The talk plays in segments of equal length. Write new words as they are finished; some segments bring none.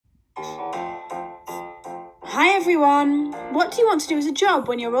Hi everyone! What do you want to do as a job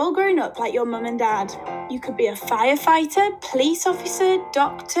when you're all grown up like your mum and dad? You could be a firefighter, police officer,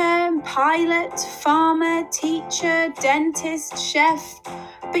 doctor, pilot, farmer, teacher, dentist, chef,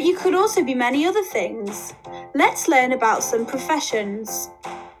 but you could also be many other things. Let's learn about some professions.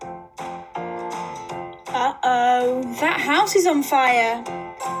 Uh-oh, that house is on fire.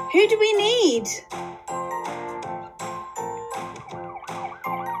 Who do we need?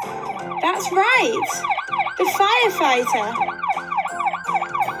 That's right, the firefighter.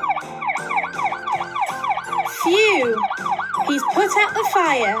 Phew, he's put out the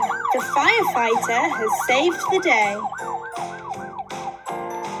fire. The firefighter has saved the day.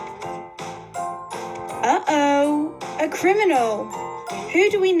 Uh-oh, a criminal. Who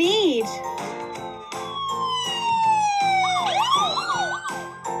do we need?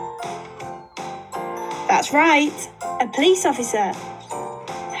 That's right, a police officer.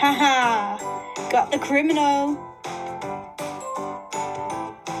 Haha, got the criminal.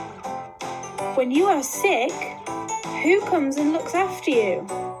 When you are sick, who comes and looks after you?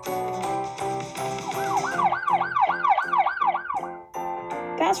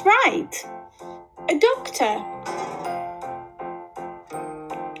 That's right, a doctor.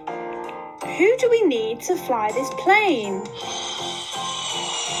 Who do we need to fly this plane?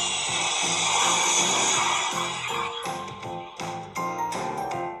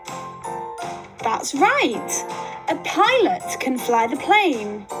 That's right, a pilot can fly the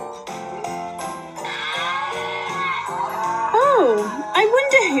plane. Oh, I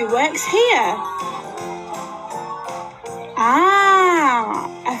wonder who works here. Ah,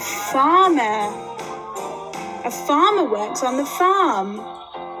 a farmer. A farmer works on the farm.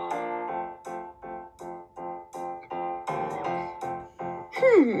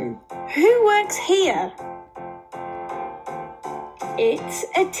 Who works here? It's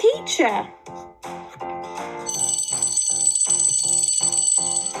a teacher.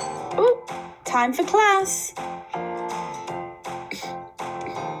 Oh, time for class.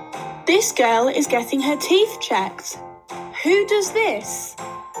 This girl is getting her teeth checked. Who does this?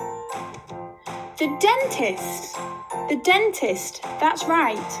 The dentist. The dentist, that's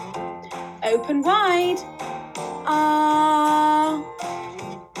right. Open wide.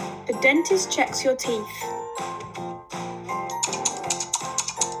 The dentist checks your teeth.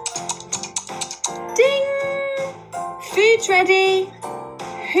 Ding! Food's ready.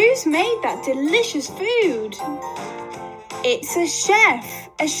 Who's made that delicious food? It's a chef.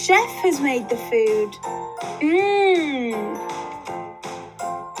 A chef has made the food.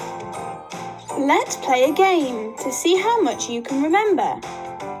 Let's play a game to see how much you can remember.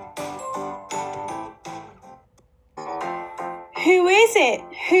 Who is it?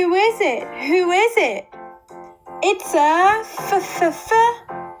 Who is it? Who is it? It's a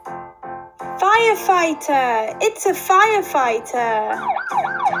firefighter. It's a firefighter.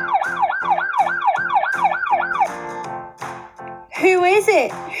 Who is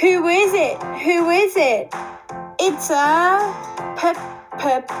it? Who is it? Who is it? It's a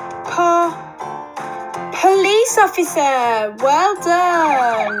police officer. Well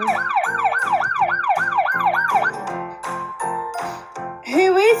done.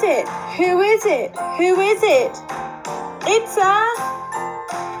 Who is it? Who is it? Who is it? It's a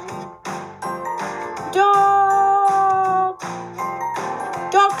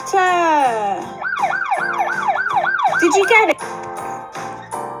doctor. Did you get it?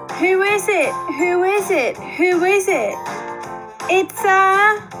 Who is it? Who is it? Who is it? It's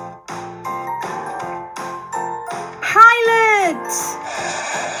a pilot.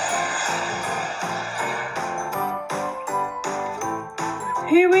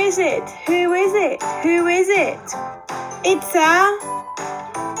 Who is it? Who is it? Who is it? It's a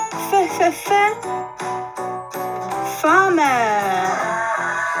farmer.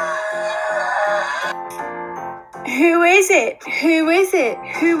 Who is it? Who is it?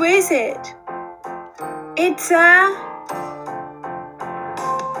 Who is it? It's a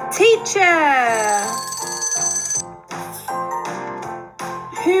teacher.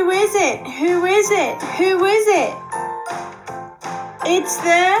 Who is it? Who is it? Who is it? It's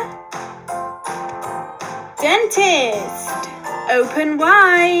the dentist. Open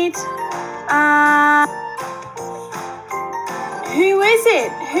wide. Who is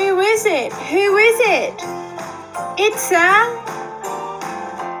it? Who is it? Who is it?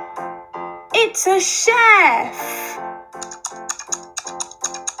 It's a chef.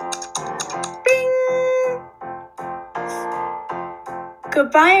 Bing!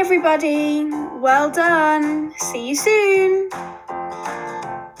 Goodbye, everybody. Well done. See you soon.